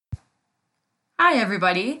Hi,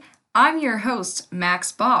 everybody. I'm your host,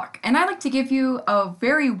 Max Bach, and I'd like to give you a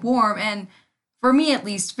very warm and, for me at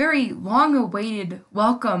least, very long awaited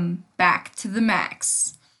welcome back to the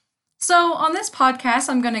Max. So, on this podcast,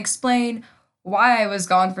 I'm going to explain why I was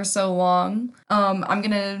gone for so long. I'm going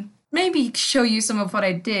to maybe show you some of what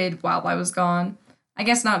I did while I was gone. I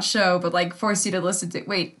guess not show, but like force you to listen to.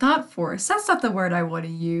 Wait, not force. That's not the word I want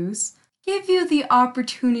to use. Give you the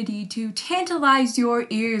opportunity to tantalize your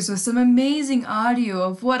ears with some amazing audio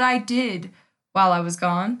of what I did while I was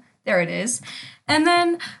gone. There it is. And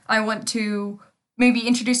then I want to maybe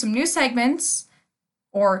introduce some new segments,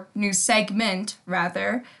 or new segment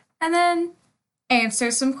rather, and then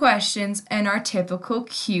answer some questions in our typical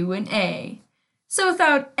Q&A. So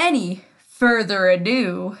without any further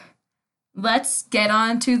ado, let's get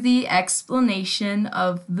on to the explanation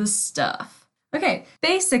of the stuff. Okay,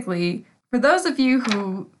 basically, for those of you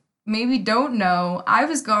who maybe don't know, I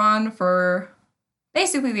was gone for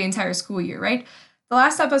basically the entire school year, right? The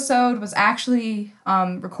last episode was actually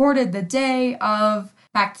recorded the day of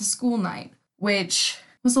back to school night, which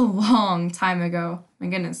was a long time ago. My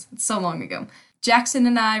goodness, it's so long ago. Jackson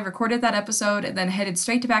and I recorded that episode and then headed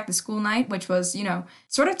straight to back to school night, which was,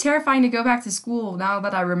 sort of terrifying to go back to school now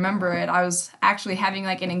that I remember it. I was actually having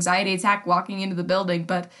like an anxiety attack walking into the building,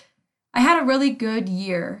 but I had a really good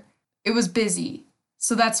year. It was busy,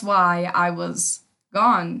 so that's why I was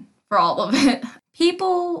gone for all of it.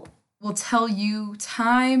 People will tell you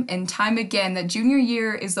time and time again that junior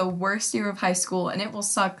year is the worst year of high school, and it will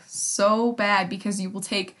suck so bad because you will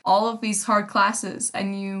take all of these hard classes,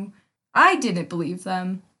 and I didn't believe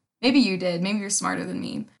them. Maybe you did. Maybe you're smarter than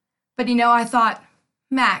me. But I thought,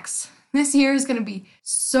 Max, this year is going to be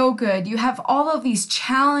so good. You have all of these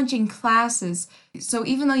challenging classes. So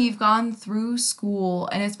even though you've gone through school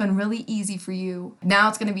and it's been really easy for you, now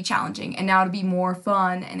it's going to be challenging and now it'll be more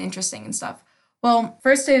fun and interesting and stuff. Well,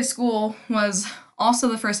 first day of school was also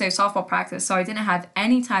the first day of softball practice, so I didn't have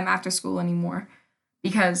any time after school anymore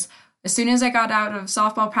because as soon as I got out of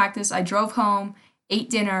softball practice, I drove home, ate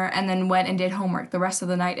dinner, and then went and did homework the rest of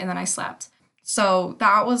the night, and then I slept. So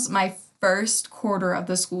that was my first quarter of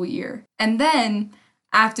the school year. And then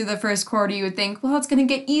after the first quarter, you would think, well, it's going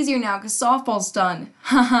to get easier now because softball's done.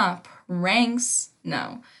 Haha, pranks.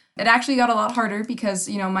 No. It actually got a lot harder because,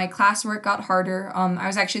 my classwork got harder. I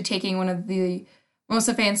was actually taking one of the most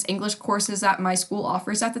advanced English courses that my school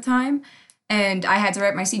offers at the time. And I had to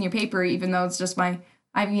write my senior paper, even though it's just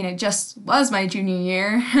it just was my junior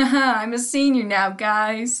year. I'm a senior now,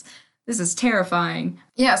 guys. This is terrifying.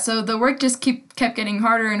 Yeah, so the work just kept getting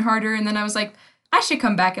harder and harder, and then I was like, I should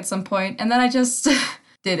come back at some point, and then I just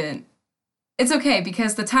didn't. It's okay,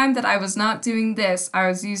 because the time that I was not doing this, I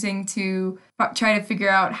was using to try to figure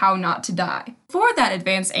out how not to die. For that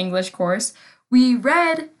advanced English course, we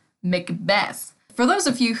read Macbeth. For those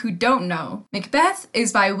of you who don't know, Macbeth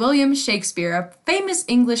is by William Shakespeare, a famous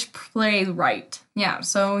English playwright. Yeah,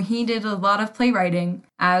 so he did a lot of playwriting,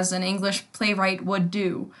 as an English playwright would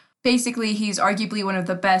do. Basically, he's arguably one of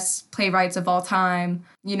the best playwrights of all time.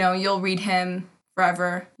 You'll read him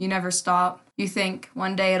forever. You never stop. You think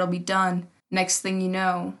one day it'll be done. Next thing you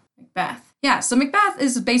know, Macbeth. Yeah, so Macbeth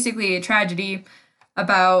is basically a tragedy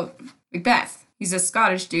about Macbeth. He's a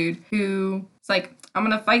Scottish dude who's like, I'm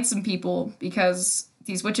gonna fight some people because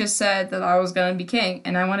these witches said that I was gonna be king,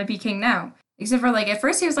 and I want to be king now. Except for, at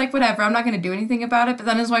first he was like, whatever, I'm not going to do anything about it. But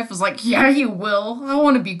then his wife was like, yeah, you will. I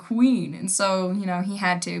want to be queen. And so, he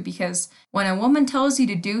had to, because when a woman tells you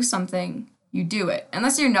to do something, you do it.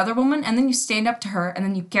 Unless you're another woman, and then you stand up to her, and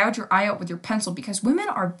then you gouge your eye out with your pencil, because women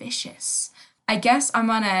are vicious. I guess I'm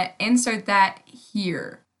going to insert that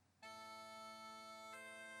here.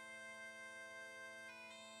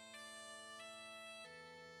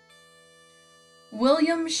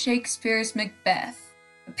 William Shakespeare's Macbeth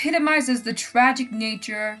epitomizes the tragic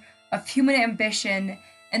nature of human ambition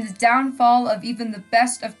and the downfall of even the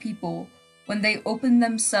best of people when they open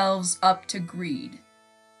themselves up to greed.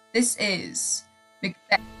 This is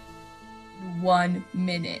Macbeth in 1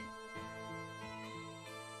 minute.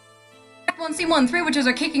 Act 1, Scene 1. Three witches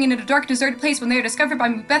are kicking into a dark, deserted place when they are discovered by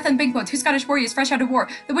Macbeth and Banquo, two Scottish warriors fresh out of war.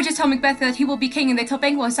 The witches tell Macbeth that he will be king, and they tell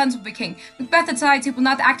Banquo his sons will be king. Macbeth decides he will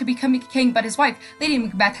not act to become king, but his wife, Lady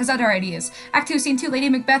Macbeth, has other ideas. Act 2, Scene 2. Lady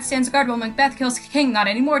Macbeth stands guard while Macbeth kills the king. Not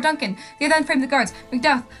anymore, Duncan. They then frame the guards.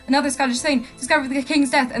 Macduff, another Scottish thane, discovered the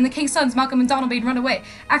king's death, and the king's sons, Malcolm and Donalbain, run away.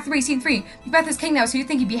 Act 3, Scene 3. Macbeth is king now, so you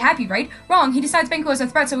think he'd be happy, right? Wrong. He decides Banquo is a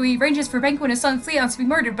threat, so he arranges for Banquo and his son Fleance to be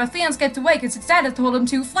murdered, but Fleance gets away because his dad has told him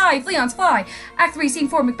to fly, Fleance, fly! lie. Act 3, Scene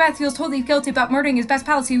 4, Macbeth feels totally guilty about murdering his best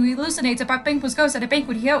pals who he hallucinates about Banquo's ghost at a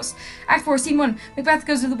banquet he hosts. Act 4, Scene 1, Macbeth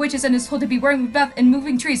goes to the witches and is told to be wearing Macbeth and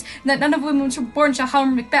moving trees, and that none of women born shall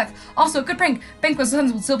harm Macbeth. Also, good prank, Banquo's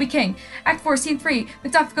sons will still be king. Act 4, Scene 3,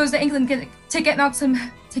 Macduff goes to England to get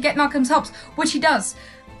Malcolm's help, which he does.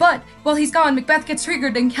 But while he's gone, Macbeth gets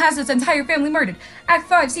triggered and has his entire family murdered. Act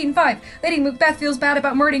 5, Scene 5. Lady Macbeth feels bad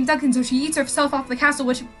about murdering Duncan, so she eats herself off the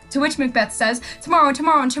castle, to which Macbeth says, tomorrow and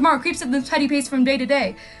tomorrow and tomorrow, creeps at the petty pace from day to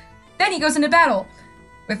day. Then he goes into battle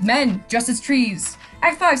with men dressed as trees.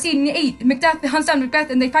 Act 5, Scene 8. Macduff hunts down Macbeth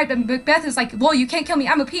and they fight, but Macbeth is like, lol, you can't kill me,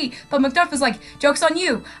 I'm a P. But Macduff is like, joke's on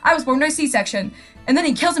you, I was born by C-section. And then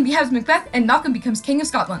he kills and beheads Macbeth, and Malcolm becomes King of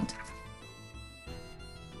Scotland.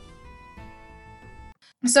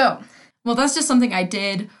 So, well, that's just something I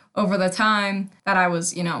did over the time that I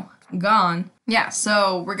was, gone. Yeah,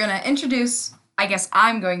 so we're gonna introduce,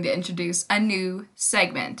 I'm going to introduce a new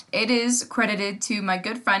segment. It is credited to my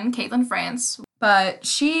good friend, Caitlin France, but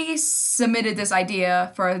she submitted this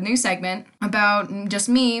idea for a new segment about just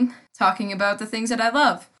me talking about the things that I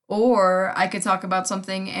love. Or I could talk about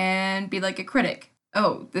something and be like a critic.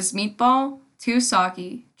 Oh, this meatball? Too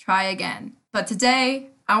soggy. Try again. But today,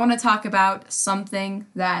 I want to talk about something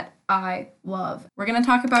that I love. We're going to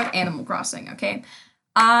talk about Animal Crossing, okay?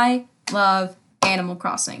 I love Animal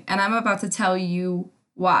Crossing, and I'm about to tell you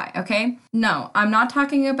why, okay? No, I'm not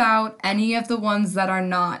talking about any of the ones that are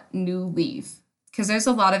not New Leaf, because there's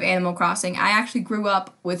a lot of Animal Crossing. I actually grew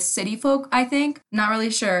up with City Folk, I think. Not really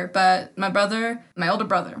sure, but my older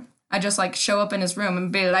brother, I just show up in his room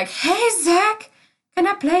and be like, hey, Zach, can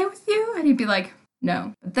I play with you? And he'd be like,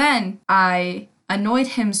 no. But then I annoyed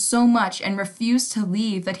him so much and refused to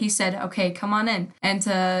leave that he said, okay, come on in. And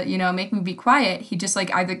to, make me be quiet, he'd just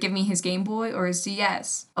either give me his Game Boy or his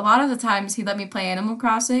DS. A lot of the times he let me play Animal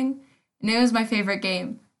Crossing, and it was my favorite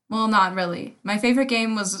game. Well, not really. My favorite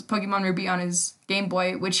game was Pokemon Ruby on his Game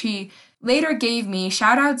Boy, which he later gave me.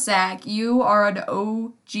 Shout out, Zach. You are an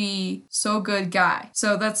OG, so good guy.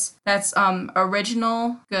 So that's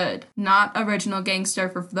original good, not original gangster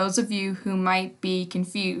for those of you who might be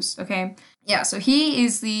confused, okay? Yeah, so he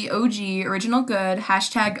is the OG, original good,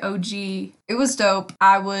 #OG. It was dope.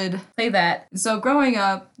 I would say that. So growing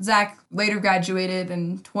up, Zach later graduated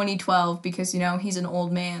in 2012 because, he's an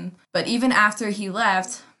old man. But even after he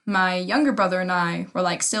left, my younger brother and I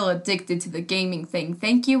were still addicted to the gaming thing.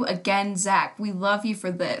 Thank you again, Zach. We love you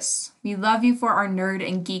for this. We love you for our nerd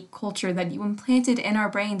and geek culture that you implanted in our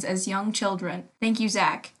brains as young children. Thank you,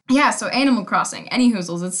 Zach. Yeah, so Animal Crossing. Any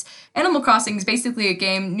hoozles. Animal Crossing is basically a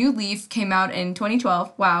game. New Leaf came out in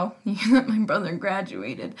 2012. Wow, my brother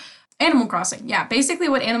graduated. Animal Crossing. Yeah, basically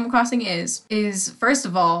what Animal Crossing is first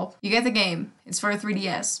of all, you get the game. It's for a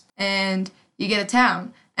 3DS. And you get a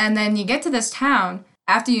town. And then you get to this town.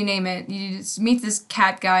 After you name it, you just meet this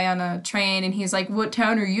cat guy on a train, and he's like, what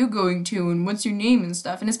town are you going to, and what's your name and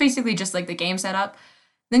stuff? And it's basically just the game setup.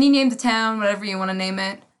 Then you name the town, whatever you want to name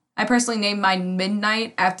it. I personally named mine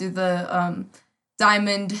Midnight after the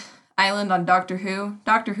Diamond Island on Doctor Who.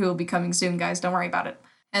 Doctor Who will be coming soon, guys. Don't worry about it.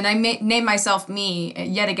 And I named myself Me,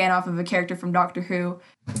 yet again off of a character from Doctor Who.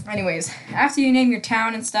 Anyways, after you name your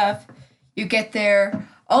town and stuff, you get there,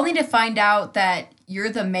 only to find out that you're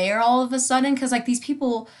the mayor all of a sudden, because these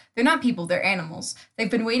people, they're not people, they're animals. They've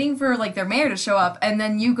been waiting for their mayor to show up, and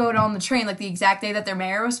then you go on the train the exact day that their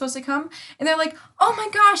mayor was supposed to come, and they're like, oh my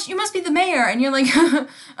gosh, you must be the mayor, and you're like,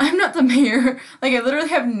 I'm not the mayor. I literally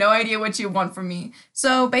have no idea what you want from me.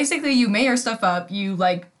 So basically you mayor stuff up, you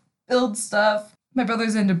build stuff. My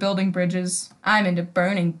brother's into building bridges. I'm into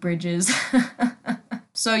burning bridges.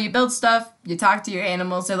 So you build stuff, you talk to your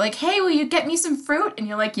animals, they're like, hey, will you get me some fruit? And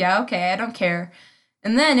you're like, yeah, okay, I don't care.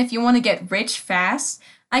 And then if you want to get rich fast,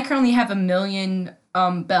 I currently have 1 million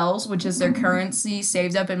bells, which is their currency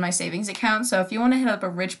saved up in my savings account. So if you want to hit up a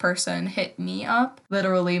rich person, hit me up.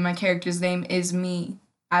 Literally, my character's name is Me,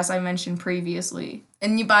 as I mentioned previously.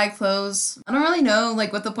 And you buy clothes. I don't really know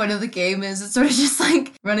what the point of the game is. It's sort of just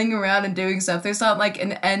running around and doing stuff. There's not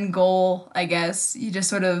an end goal, I guess. You just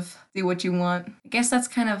sort of do what you want. I guess that's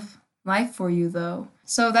kind of life for you, though.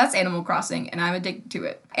 So that's Animal Crossing, and I'm addicted to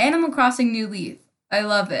it. Animal Crossing New Leaf. I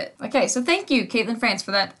love it. Okay, so thank you, Caitlin France,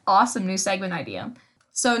 for that awesome new segment idea.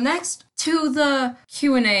 So next to the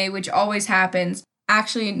Q&A, which always happens.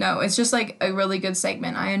 Actually, no, it's just a really good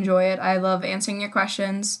segment. I enjoy it. I love answering your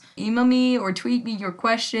questions. Email me or tweet me your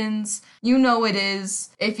questions. You know it is.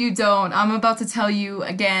 If you don't, I'm about to tell you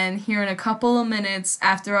again here in a couple of minutes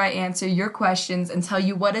after I answer your questions and tell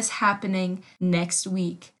you what is happening next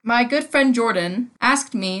week. My good friend Jordan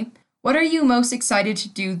asked me, what are you most excited to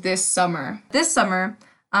do this summer? This summer,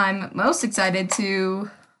 I'm most excited to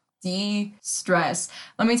de-stress.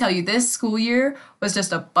 Let me tell you, this school year was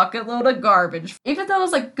just a bucket load of garbage. Even though it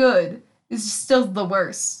was like good, it's still the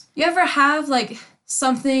worst. You ever have like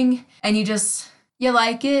something and you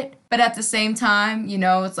like it, but at the same time,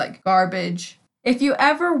 it's like garbage? If you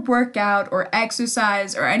ever work out or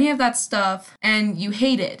exercise or any of that stuff and you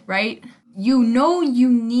hate it, right? You know you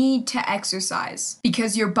need to exercise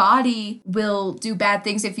because your body will do bad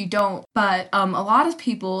things if you don't. But a lot of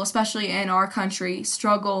people, especially in our country,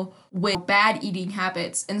 struggle with bad eating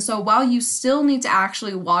habits. And so while you still need to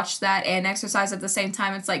actually watch that and exercise at the same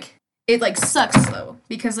time, it sucks though,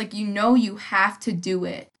 because you have to do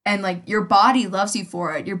it. And your body loves you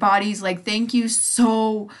for it. Your body's like, thank you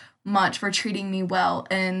so much for treating me well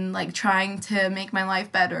and trying to make my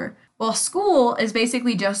life better. Well, school is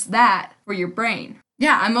basically just that for your brain.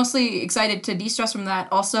 Yeah, I'm mostly excited to de-stress from that.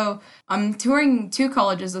 Also, I'm touring 2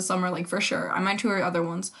 colleges this summer, for sure. I might tour other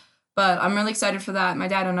ones, but I'm really excited for that. My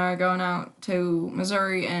dad and I are going out to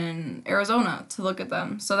Missouri and Arizona to look at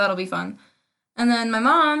them, so that'll be fun. And then my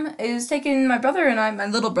mom is taking my brother and I, my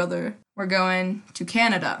little brother, we're going to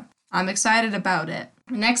Canada. I'm excited about it.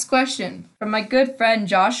 Next question from my good friend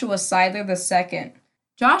Joshua Seidler II.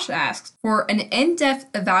 Josh asks for an in-depth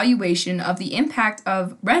evaluation of the impact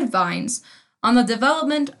of red vines on the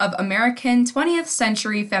development of American 20th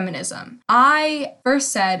century feminism. I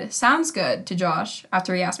first said, sounds good, to Josh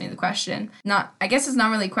after he asked me the question. I guess it's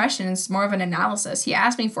not really a question, it's more of an analysis. He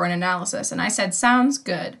asked me for an analysis and I said, sounds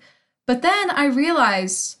good. But then I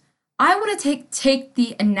realized I want to take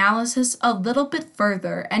the analysis a little bit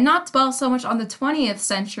further and not dwell so much on the 20th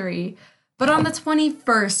century, but on the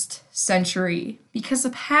 21st century, because the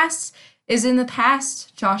past is in the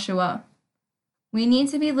past, Joshua. We need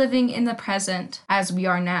to be living in the present as we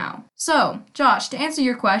are now. So, Josh, to answer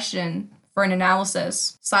your question for an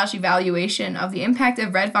analysis / evaluation of the impact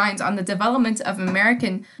of red vines on the development of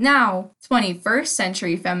American, now 21st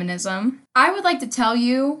century feminism, I would like to tell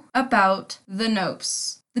you about the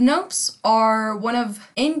Nopes. The Nopes are one of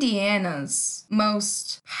Indiana's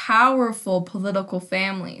most powerful political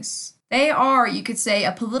families. They are, you could say,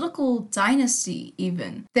 a political dynasty,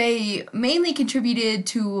 even. They mainly contributed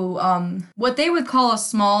to what they would call a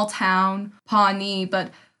small town, Pawnee,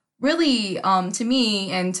 but really, to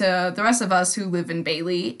me and to the rest of us who live in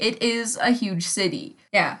Bailey, it is a huge city.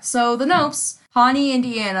 Yeah, so the Nopes, Pawnee,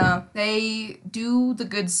 Indiana, they do the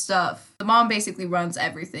good stuff. The mom basically runs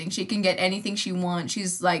everything. She can get anything she wants.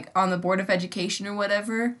 She's on the Board of Education or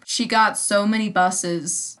whatever. She got so many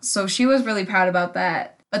buses, so she was really proud about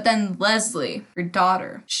that. But then Leslie, her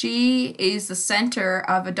daughter, she is the center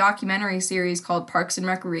of a documentary series called Parks and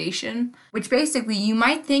Recreation, which basically you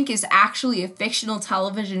might think is actually a fictional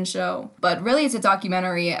television show, but really it's a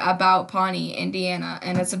documentary about Pawnee, Indiana,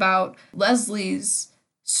 and it's about Leslie's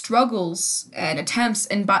struggles and attempts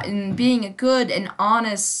in being a good and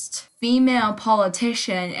honest female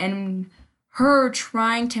politician and her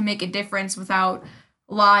trying to make a difference without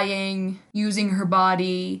lying, using her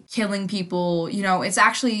body, killing people. It's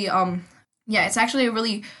actually it's actually a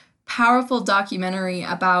really powerful documentary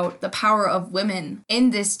about the power of women in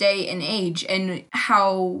this day and age and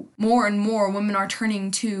how more and more women are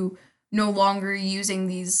turning to no longer using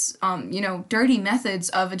these dirty methods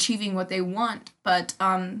of achieving what they want, but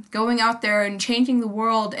going out there and changing the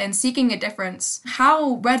world and seeking a difference.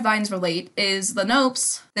 How red vines relate is the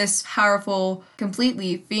Nopes, this powerful,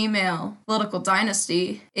 completely female political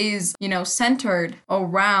dynasty, is centered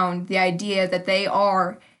around the idea that they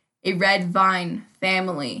are a red vine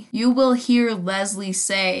family. You will hear Leslie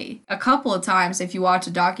say a couple of times if you watch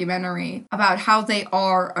a documentary about how they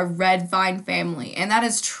are a red vine family. And that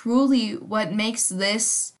is truly what makes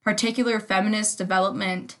this particular feminist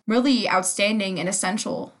development really outstanding and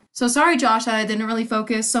essential. So sorry, Josh, that I didn't really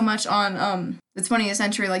focus so much on the 20th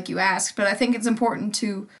century like you asked, but I think it's important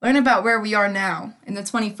to learn about where we are now in the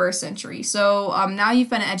 21st century. So now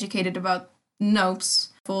you've been educated about Nopes,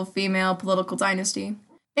 full female political dynasty.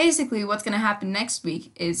 Basically, what's going to happen next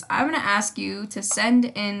week is I'm going to ask you to send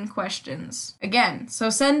in questions. Again, so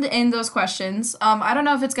send in those questions. I don't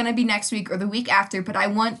know if it's going to be next week or the week after, but I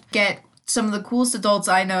want to get some of the coolest adults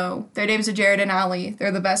I know. Their names are Jared and Allie. They're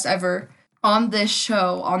the best ever on this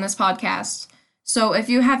show, on this podcast. So if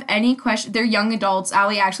you have any questions, they're young adults.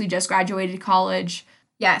 Allie actually just graduated college.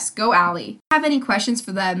 Yes, go Allie. Have any questions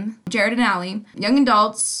for them? Jared and Allie, young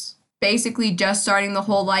adults, basically just starting the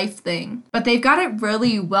whole life thing. But they've got it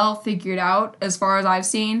really well figured out as far as I've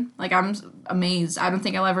seen. I'm amazed. I don't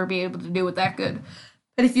think I'll ever be able to do it that good.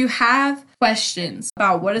 But if you have questions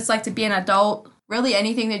about what it's like to be an adult, really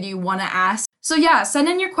anything that you want to ask, So yeah, send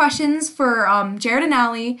in your questions for Jared and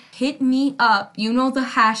Allie. Hit me up. You know the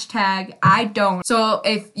hashtag. I don't. So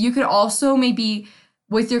if you could also maybe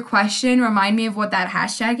with your question remind me of what that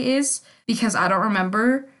hashtag is because I don't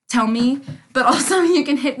remember. Tell me. But also you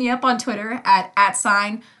can hit me up on Twitter at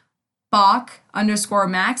sign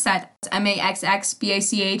Bach_Max at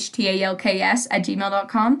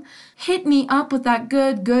MAXXBACHTALKS@gmail.com. Hit me up with that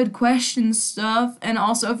good question stuff. And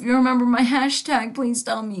also, if you remember my hashtag, please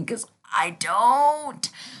tell me because I don't.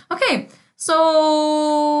 Okay,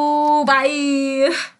 so bye.